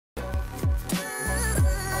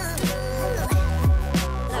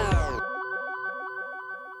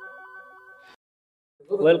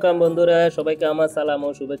Welcome বন্ধুরা, সবাইকে আমার সালাম ও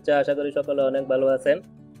শুভেচ্ছা। আশা করি সকলে অনেক ভালো আছেন।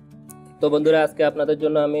 তো বন্ধুরা, আজকে আপনাদের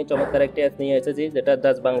জন্য আমি চমৎকার একটি অ্যাপ নিয়ে এসেছি, যেটা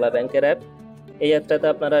ডাচ বাংলা ব্যাংকের অ্যাপ। এই অ্যাপটাতে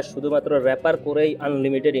আপনারা শুধুমাত্র র্যাপার করেই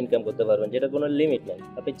আনলিমিটেড ইনকাম করতে পারবেন, যেটা কোনো লিমিট নেই।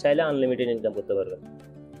 আপনি চাইলে আনলিমিটেড ইনকাম করতে পারবেন।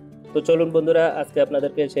 তো চলুন বন্ধুরা, আজকে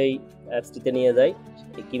আপনাদেরকে সেই অ্যাপসটিতে নিয়ে যাই।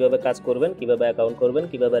 কীভাবে কাজ করবেন, কীভাবে অ্যাকাউন্ট করবেন,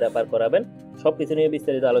 কীভাবে র্যাপার করাবেন, সব কিছু নিয়ে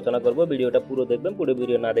বিস্তারিত আলোচনা করব। ভিডিওটা পুরো দেখবেন, পুরো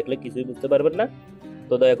ভিডিও না দেখলে কিছুই বুঝতে পারবেন না।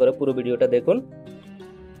 তো দয়া করে পুরো ভিডিওটা দেখুন।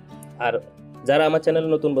 আর যারা আমার চ্যানেল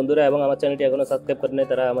নতুন বন্ধুরা এবং আমার চ্যানেলটি এখনো সাবস্ক্রাইব করেন নাই,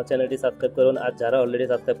 তারা আমার চ্যানেলটি সাবস্ক্রাইব করুন। আর যারা অলরেডি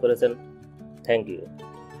সাবস্ক্রাইব করেছেন, থ্যাংক ইউ।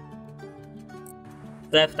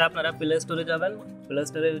 তো অ্যাপটা আপনারা প্লে স্টোরে যাবেন। প্লে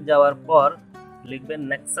স্টোরে যাওয়ার পর লিখবেন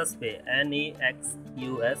Nexus pay,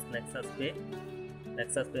 NEXUS, Nexus pay.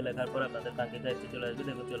 Nexus pay লেখার পর আপনাদের কাঙ্ক্ষিত অ্যাপটি চলে আসবে।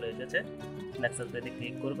 দেখুন চলে এসেছে। নেক্সাস পেতে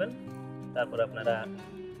ক্লিক করবেন। তারপর আপনারা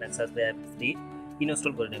নেক্সাস পে অ্যাপটি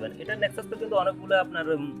ইনস্টল করে নেবেন। এটা নেক্সাস পে কিন্তু অনেকগুলো আপনার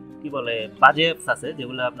কি বলে বাজে অ্যাপস আছে,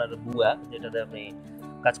 যেগুলো আপনার বুয়া, যেটাতে আপনি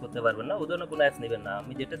কাজ করতে পারবেন না। ওদের কোনো অ্যাপস নেবেন না,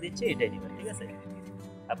 আমি যেটা দিচ্ছি এটাই নেবেন, ঠিক আছে?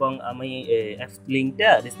 এবং আমি অ্যাপস লিঙ্কটা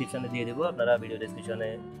ডিসক্রিপশনে দিয়ে দেবো, আপনারা ভিডিও ডিসক্রিপশনে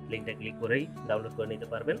লিঙ্কটা ক্লিক করেই ডাউনলোড করে নিতে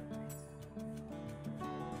পারবেন।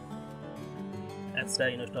 অ্যাপসটা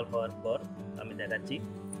ইনস্টল হওয়ার পর আমি দেখাচ্ছি।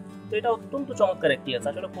 তো এটা অত্যন্ত চমৎকার একটি অ্যাপস।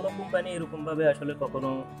 আসলে কোনো কোম্পানি এরকমভাবে আসলে কখনো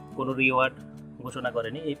কোনো রিওয়ার্ড ঘোষণা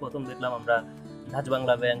করেনি। এই প্রথম দেখলাম আমরা ডাচ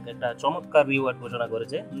বাংলা ব্যাংক একটা চমৎকার রিওয়ার্ড ঘোষণা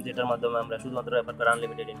করেছে, যেটার মাধ্যমে আমরা শুধুমাত্র রেফার করে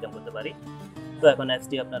আনলিমিটেড ইনকাম করতে পারি। তো এখন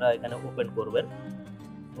অ্যাপসটি আপনারা এখানে ওপেন করবেন।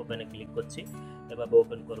 ওপেনে ক্লিক করছি, এভাবে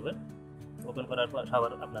ওপেন করবেন। ওপেন করার পর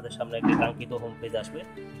সবার আপনাদের সামনে একটি কাঙ্ক্ষিত হোম পেজ আসবে।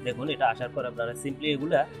 দেখুন, এটা আসার পর আপনারা সিম্পলি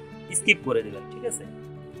এগুলা স্কিপ করে দেবেন, ঠিক আছে?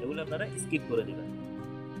 এগুলো আপনারা স্কিপ করে দেবেন।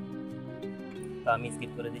 তো আমি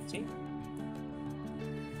স্কিপ করে দিচ্ছি,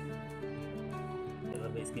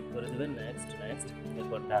 এভাবে স্কিপ করে দেবেন। নেক্সট,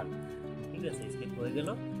 এরপর ডান, ঠিক আছে? স্কিপ হয়ে গেল।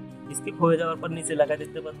 স্কিপ হয়ে যাওয়ার পর নিচে লেখা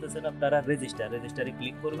দেখতে পাচ্ছেন আপনারা রেজিস্টারে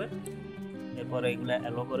ক্লিক করবেন। এরপর এগুলো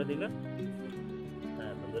অ্যালো করে দিবেন।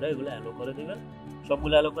 হ্যাঁ বন্ধুরা, এগুলো অ্যালো করে দিবেন।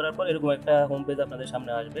 সবগুলো অ্যালো করার পর এরকম একটা হোম পেজ আপনাদের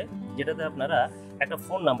সামনে আসবে, যেটাতে আপনারা একটা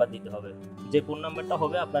ফোন নাম্বার দিতে হবে। যে ফোন নাম্বারটা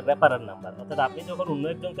হবে আপনার রেফারার নাম্বার। অর্থাৎ আপনি যখন অন্য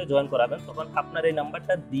একজনকে জয়েন করাবেন, তখন আপনার এই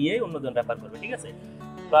নাম্বারটা দিয়েই অন্যজন রেফার করবে, ঠিক আছে?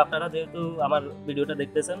 তো আপনারা যেহেতু আমার ভিডিওটা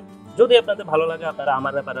দেখতেছেন, যদি আপনাদের ভালো লাগে আপনারা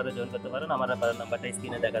আমার রেফারারে জয়েন করতে পারেন। আমার রেফারার নাম্বারটা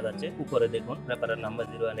স্ক্রিনে দেখা যাচ্ছে, উপরে দেখুন রেফারার নাম্বার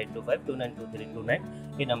 01825292329,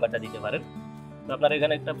 এই নাম্বারটা দিতে পারেন। তো আপনারা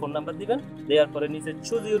এখানে একটা ফোন নাম্বার দিবেন। দেওয়ার পরে নিচে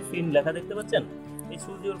চুজ ইউর পিন লেখা দেখতে পাচ্ছেন। এই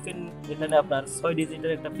চুজ ইউর পিন, এখানে আপনার 6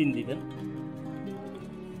 ডিজিটের একটা পিন দিবেন।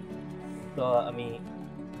 তো আমি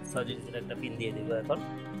 6 ডিজিটের একটা পিন দিয়ে দিব এখন।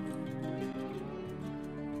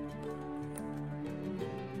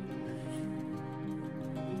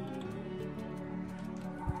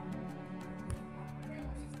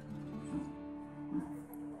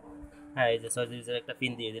 হ্যাঁ, এই যে 6 ডিজিটের একটা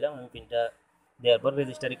পিন দিয়ে দিলাম। আমি পিনটা দেওয়ার পর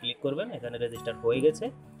রেজিস্টারে ক্লিক করবেন। এখানে রেজিস্টার হয়ে গেছে।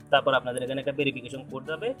 তারপর আপনাদের এখানে একটা ভেরিফিকেশন কোড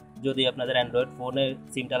যাবে। যদি আপনাদের অ্যান্ড্রয়েড ফোনে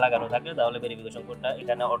সিমটা লাগানো থাকে, তাহলে ভেরিফিকেশন কোডটা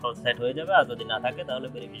এখানে অটো সেট হয়ে যাবে। আর যদি না থাকে, তাহলে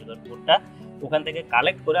ভেরিফিকেশন কোডটা ওখান থেকে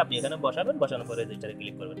কালেক্ট করে আপনি এখানে বসাবেন। বসানোর পর রেজিস্টারে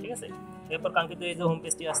ক্লিক করবেন, ঠিক আছে? এরপর কাঙ্ক্ষিত এই যে হোম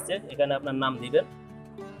পেজটি আসছে, এখানে আপনার নাম দিবেন,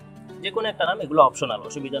 যে কোনো একটা নাম। এগুলো অপশনাল,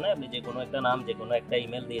 অসুবিধা নেই। আপনি যে কোনো একটা নাম, যে কোনো একটা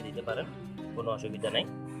ইমেল দিয়ে দিতে পারেন, কোনো অসুবিধা নেই।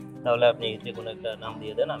 তাহলে আপনি যে কোনো একটা নাম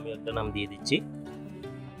দিয়ে দেন। আমি একটা নাম দিয়ে দিচ্ছি।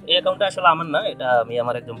 এই অ্যাকাউন্টটা আসলে আমার না, এটা আমি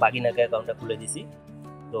আমার একদম বাগিনাকে অ্যাকাউন্টটা খুলে দিছি।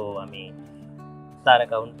 তো আমি তার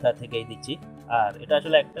অ্যাকাউন্টটা থেকেই দিচ্ছি। আর এটা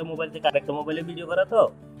আসলে একটা মোবাইল থেকে আরেকটা মোবাইলে ভিডিও করা, তো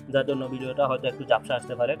যার জন্য ভিডিওটা হয়তো একটু ঝাপসা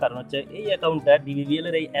আসতে পারে। কারণ হচ্ছে এই অ্যাকাউন্টটা, DBBL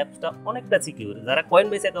এর এই অ্যাপসটা অনেকটা সিকিউর। যারা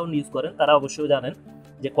কয়েনবেস অ্যাকাউন্ট ইউজ করেন তারা অবশ্যই জানেন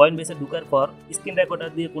যে কয়েনবেসে ঢোকার পর স্ক্রিন রেকর্ডার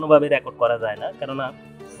দিয়ে কোনোভাবে রেকর্ড করা যায় না, কেননা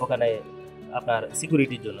ওখানে আপনার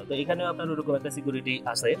সিকিউরিটির জন্য। তো এখানেও আপনার ওরকম একটা সিকিউরিটি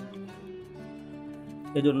আছে,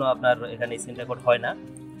 এই জন্য আপনার এখানে স্ক্রিন রেকর্ড হয় না।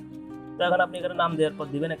 তো এখন আপনি এখানে নাম দেওয়ার পর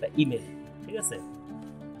দিবেন একটা ইমেল, ঠিক আছে?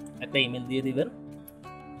 একটা ইমেল দিয়ে দিবেন।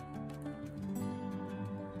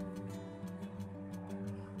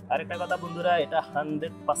 আরেকটা কথা বন্ধুরা, এটা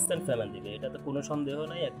 100% পেমেন্ট দিবে, এটাতে কোনো সন্দেহ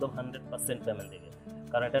নাই। একদম 100% পেমেন্ট দিবে,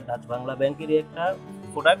 কারণ এটা ডাচ বাংলা ব্যাংকেরই একটা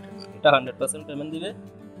প্রোডাক্ট। এটা 100% পেমেন্ট দিবে।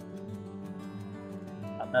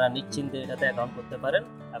 আপনারা নিশ্চিন্তে এটাতে অ্যাকাউন্ট করতে পারেন।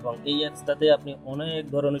 এবং এই অ্যাপসটাতে আপনি অনেক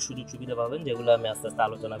ধরনের সুযোগ সুবিধা পাবেন, যেগুলো আমি আস্তে আস্তে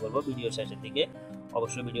আলোচনা করব ভিডিও শেষের দিকে।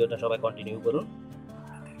 অবশ্যই ভিডিওটা সবাই কন্টিনিউ করুন।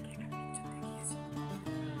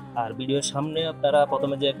 আর ভিডিওর সামনে আপনারা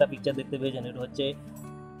প্রথমে যে একটা পিকচার দেখতে পেয়েছেন, এটা হচ্ছে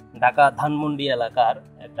ঢাকা ধানমন্ডি এলাকার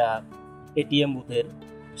একটা এটিএম বুথের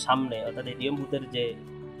সামনে, অর্থাৎ এটিএম বুথের যে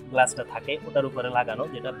গ্লাসটা থাকে ওটার উপরে লাগানো,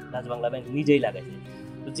 যেটা ডাচ বাংলা ব্যাংক নিজেই লাগাইছে।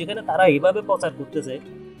 তো যেখানে তারা এইভাবে প্রচার করতেছে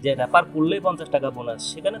যে রেফার করলেই 50 টাকা বোনাস,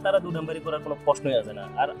 সেখানে তারা 2 নাম্বারি করার কোনো প্রশ্নই আসে না।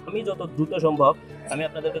 আর আমি যত দ্রুত সম্ভব, আমি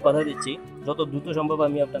আপনাদেরকে কথা দিচ্ছি, যত দ্রুত সম্ভব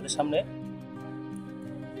আমি আপনাদের সামনে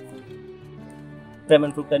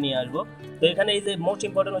পেমেন্ট প্রুফটা নিয়ে আসবো। তো এখানে এই যে মোস্ট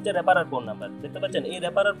ইম্পর্টেন্ট হচ্ছে রেফারার ফোন নাম্বার, দেখতে পাচ্ছেন এই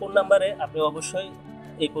রেফারার ফোন নাম্বারে আপনি অবশ্যই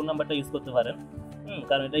এই ফোন নাম্বারটা ইউজ করতে পারেন,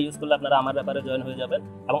 কারণ এটা ইউজ করলে আপনারা আমার রেফারে জয়েন হয়ে যাবেন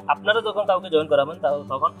এবং আপনারা যখন কাউকে জয়েন করাবেন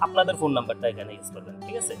তখন আপনাদের ফোন নাম্বারটা এখানে ইউজ করবেন,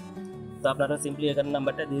 ঠিক আছে। তো আপনারা সিম্পলি এখানে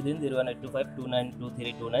নাম্বারটা দিয়ে দিন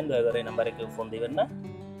 01825292329, দয়া করে এই নাম্বারে কেউ ফোন দিবেন না।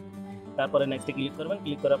 তারপরে নেক্সটে ক্লিক করবেন,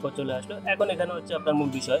 ক্লিক করার পর চলে আসলো। এখন এখানে হচ্ছে আপনার মূল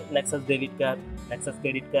বিষয় Nexus debit card, Nexus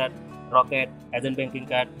credit card, rocket, agent banking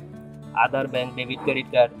card, আদার ব্যাংক ডেবিট ক্রেডিট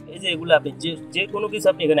কার্ড, এই যে এগুলো আপনি যে কোনো কিছু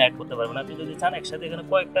আপনি এখানে অ্যাড করতে পারবেন। আপনি যদি চান একসাথে এখানে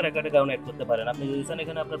কয়েকটা রেকর্ড অ্যাকাউন্ট অ্যাড করতে পারেন। আপনি যদি চান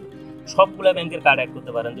এখানে আপনার সবগুলো ব্যাংকের কার্ড অ্যাড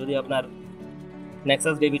করতে পারেন। যদি আপনার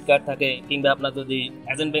নেক্সাস ডেবিট কার্ড থাকে কিংবা আপনার যদি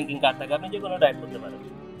এজেন্ট ব্যাংকিং কার্ড থাকে, আপনি যে কোনোটা অ্যাড করতে পারেন।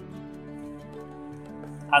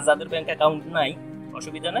 আর যাদের ব্যাংক অ্যাকাউন্ট নাই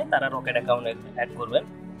অসুবিধা নাই, তারা রকেট অ্যাকাউন্ট অ্যাড করবেন,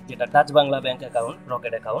 যেটা Dutch Bangla bank account,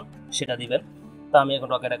 rocket account সেটা দিবেন। তো আমি এখন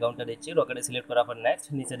রকেট অ্যাকাউন্টটা দিচ্ছি। রকেটে সিলেক্ট করার পর নেক্সট,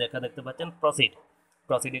 নিচে দেখতে পাচ্ছেন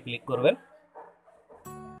প্রসিডে ক্লিক করবেন।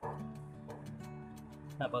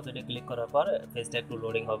 হ্যাঁ, প্রসিডে ক্লিক করার পর পেজটা একটু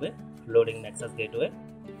লোডিং হবে, লোডিং নেক্সাস গেটওয়ে।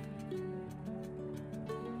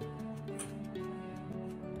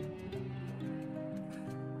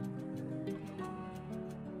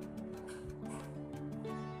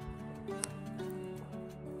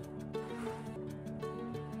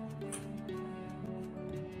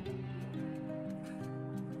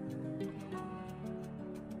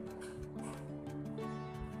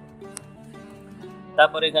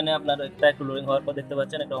 তারপরে এখানে আপনার একটা একটু লোডিং হওয়ার পর দেখতে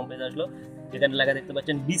পাচ্ছেন একটা হোম পেজ আসলো, এখানে লেখা দেখতে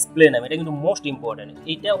পাচ্ছেন ডিসপ্লে নাম। এটা কিন্তু মোস্ট ইম্পর্টেন্ট।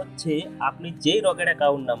 এটা হচ্ছে আপনি যেই রকেট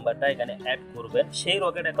অ্যাকাউন্ট নাম্বারটা এখানে অ্যাড করবেন, সেই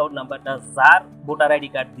রকেট অ্যাকাউন্ট নাম্বারটা যার ভোটার আইডি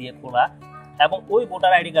কার্ড দিয়ে খোলা এবং ওই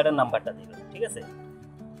ভোটার আইডি কার্ডের নাম্বারটা দিবেন, ঠিক আছে।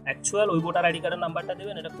 অ্যাকচুয়াল ওই ভোটার আইডি কার্ডের নাম্বারটা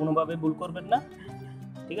দিবেন, এটা কোনোভাবে ভুল করবেন না,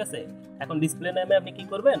 ঠিক আছে। এখন ডিসপ্লে নেমে আপনি কি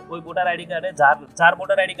করবেন, ওই ভোটার আইডি কার্ডে যার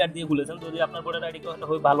ভোটার আইডি কার্ড দিয়ে খুলেছেন, যদি আপনার ভোটার আইডি কার্ডটা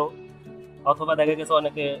হয় ভালো, অথবা দেখা গেছে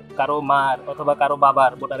অনেকে কারো মার অথবা কারো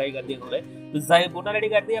বাবার ভোটার আইডি কার্ড দিয়ে খুলে, তো যাই ভোটার আইডি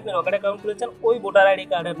কার্ড দিয়ে আপনি রকেট অ্যাকাউন্ট খুলেছেন, ওই ভোটার আইডি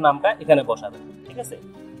কার্ডের নামটা এখানে বসাবেন, ঠিক আছে।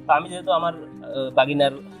 তো আমি যেহেতু আমার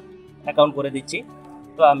বাগিনার অ্যাকাউন্ট করে দিচ্ছি,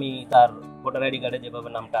 তো আমি তার ভোটার আইডি কার্ডে যেভাবে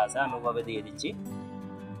নামটা আছে আমি ওভাবে দিয়ে দিচ্ছি।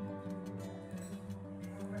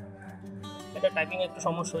 এটা টাইপিং একটু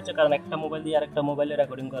সমস্যা হচ্ছে, কারণ একটা মোবাইল দিয়ে আরেকটা মোবাইলে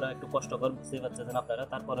রেকর্ডিং করা একটু কষ্টকর, বুঝতে পারছেন আপনারা।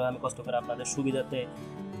 তারপরে আমি কষ্ট করে আপনাদের সুবিধাতে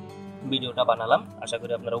ভিডিওটা বানালাম, আশা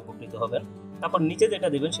করি আপনারা উপকৃত হবেন। তারপর নিচে যেটা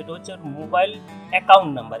দেবেন সেটা হচ্ছে মোবাইল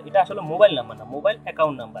অ্যাকাউন্ট নাম্বার। এটা আসলে মোবাইল নাম্বার না, মোবাইল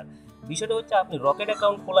অ্যাকাউন্ট নাম্বার। বিষয়টা হচ্ছে আপনি রকেট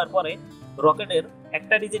অ্যাকাউন্ট খোলার পরে রকেটের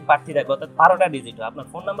একটা ডিজিট বাড়তি থাকবে, অর্থাৎ 12টা ডিজিট হয়। আপনার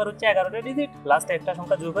ফোন নাম্বার হচ্ছে 11টা ডিজিট, লাস্টে একটা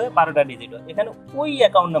সংখ্যা যোগ হয়ে 12টা ডিজিট হয়। এখানে ওই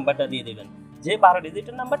অ্যাকাউন্ট নাম্বারটা দিয়ে দেবেন, যে 12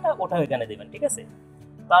 ডিজিটের নাম্বারটা ওটা এখানে দেবেন, ঠিক আছে।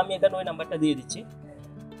 তো আমি এখানে ওই নাম্বারটা দিয়ে দিচ্ছি,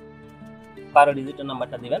 12 ডিজিটের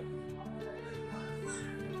নাম্বারটা দিবেন।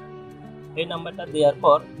 এই নাম্বারটা দেওয়ার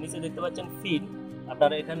পর নিচে দেখতে পাচ্ছেন পিন,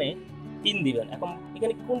 আপনারা এখানে পিন দিবেন। এখন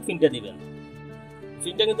এখানে কোন পিনটা দিবেন,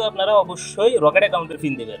 পিনটা কিন্তু আপনারা অবশ্যই রকেট অ্যাকাউন্টের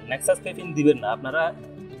পিন দিবেন, নেক্সাস পে পিন দিবেন না। আপনারা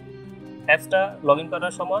অ্যাপসটা লগ ইন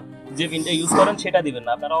করার সময় যে পিনটা ইউজ করেন সেটা দিবেন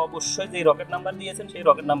না, আপনারা অবশ্যই যে রকেট নাম্বার দিয়েছেন সেই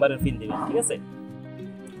রকেট নাম্বারের পিন দিবেন, ঠিক আছে।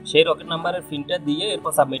 সেই রকেট নাম্বারের পিনটা দিয়ে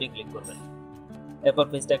এরপর সাবমিটে ক্লিক করবেন। এরপর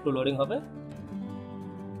পেজটা একটু লোডিং হবে,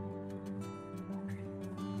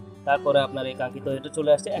 তারপরে আপনার এই কাঙ্ক্ষিত এটা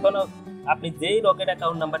চলে আসছে। এখন আপনি যেই রকেট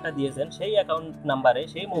অ্যাকাউন্ট নাম্বারটা দিয়েছেন সেই অ্যাকাউন্ট নাম্বারে,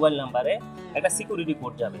 সেই মোবাইল নাম্বারে একটা সিকিউরিটি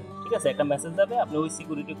কোড যাবে, ঠিক আছে, একটা মেসেজ যাবে। আপনি ওই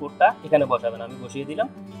সিকিউরিটি কোডটা এখানে বসাবেন। আমি বসিয়ে দিলাম,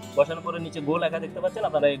 বসানোর পরে নিচে গো লেখা দেখতে পাচ্ছেন,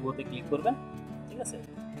 আপনারা এই গোতে ক্লিক করবেন, ঠিক আছে।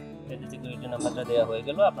 এই যে সিকিউরিটি নাম্বারটা দেওয়া হয়ে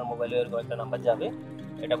গেল, আপনার মোবাইলে এরকম একটা নাম্বার যাবে,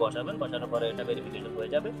 এটা বসাবেন। বসানোর পরে এটা ভেরিফিকেশন হয়ে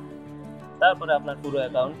যাবে, তারপরে আপনার পুরো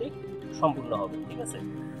অ্যাকাউন্টটি সম্পূর্ণ হবে, ঠিক আছে।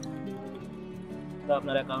 তো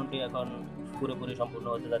আপনার অ্যাকাউন্টটি এখন পুরোপুরি সম্পূর্ণ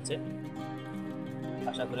হতে যাচ্ছে,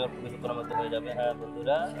 আশা করি অল্প কিছুক্ষণের মধ্যে হয়ে যাবে। হ্যাঁ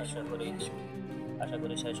বন্ধুরা, আশা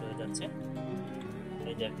করি শেষ হয়ে যাচ্ছে।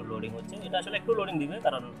 এই যে একটু লোডিং হচ্ছে, এটা আসলে একটু লোডিং দিবে,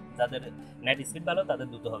 কারণ যাদের নেট স্পিড ভালো তাদের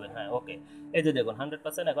দ্রুত হবে। হ্যাঁ, ওকে, এই যে দেখুন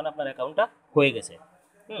 100% এখন আপনার অ্যাকাউন্টটা হয়ে গেছে।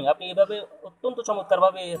 আপনি এভাবে অত্যন্ত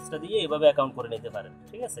চমৎকারভাবে এক্সট্রা দিয়ে এভাবে অ্যাকাউন্ট করে নিতে পারেন,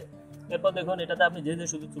 ঠিক আছে। এরপর দেখুন এটাতে আপনি যে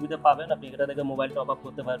সুযোগ সুবিধা পাবেন, আপনি এটা থেকে মোবাইল টপ আপ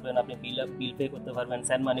করতে পারবেন, আপনি বিল পে করতে পারবেন,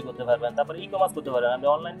 সেন্ড মানি করতে পারবেন, তারপরে ই কমার্স করতে পারবেন। আপনি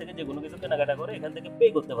অনলাইন থেকে যে কোনো কিছু কেনাকাটা করে এখান থেকে পে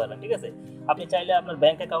করতে পারবেন, ঠিক আছে। আপনি চাইলে আপনার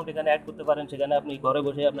ব্যাংক অ্যাকাউন্ট এখানে অ্যাড করতে পারেন, সেখানে আপনি ঘরে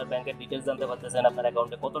বসে আপনার ব্যাংকের ডিটেলস জানতে পারতেছেন, আপনার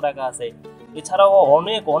অ্যাকাউন্টে কত টাকা আছে। এছাড়াও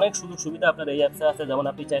অনেক সুযোগ সুবিধা আপনার এই অ্যাপসে আছে, যেমন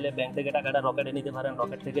আপনি চাইলে ব্যাংক থেকে টাকাটা রকেটে নিতে পারেন,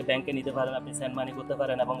 রকেট থেকে ব্যাংকে নিতে পারেন, আপনি সেন্ড মানি করতে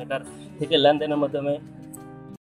পারেন এবং এটার থেকে লেনদেনের মাধ্যমে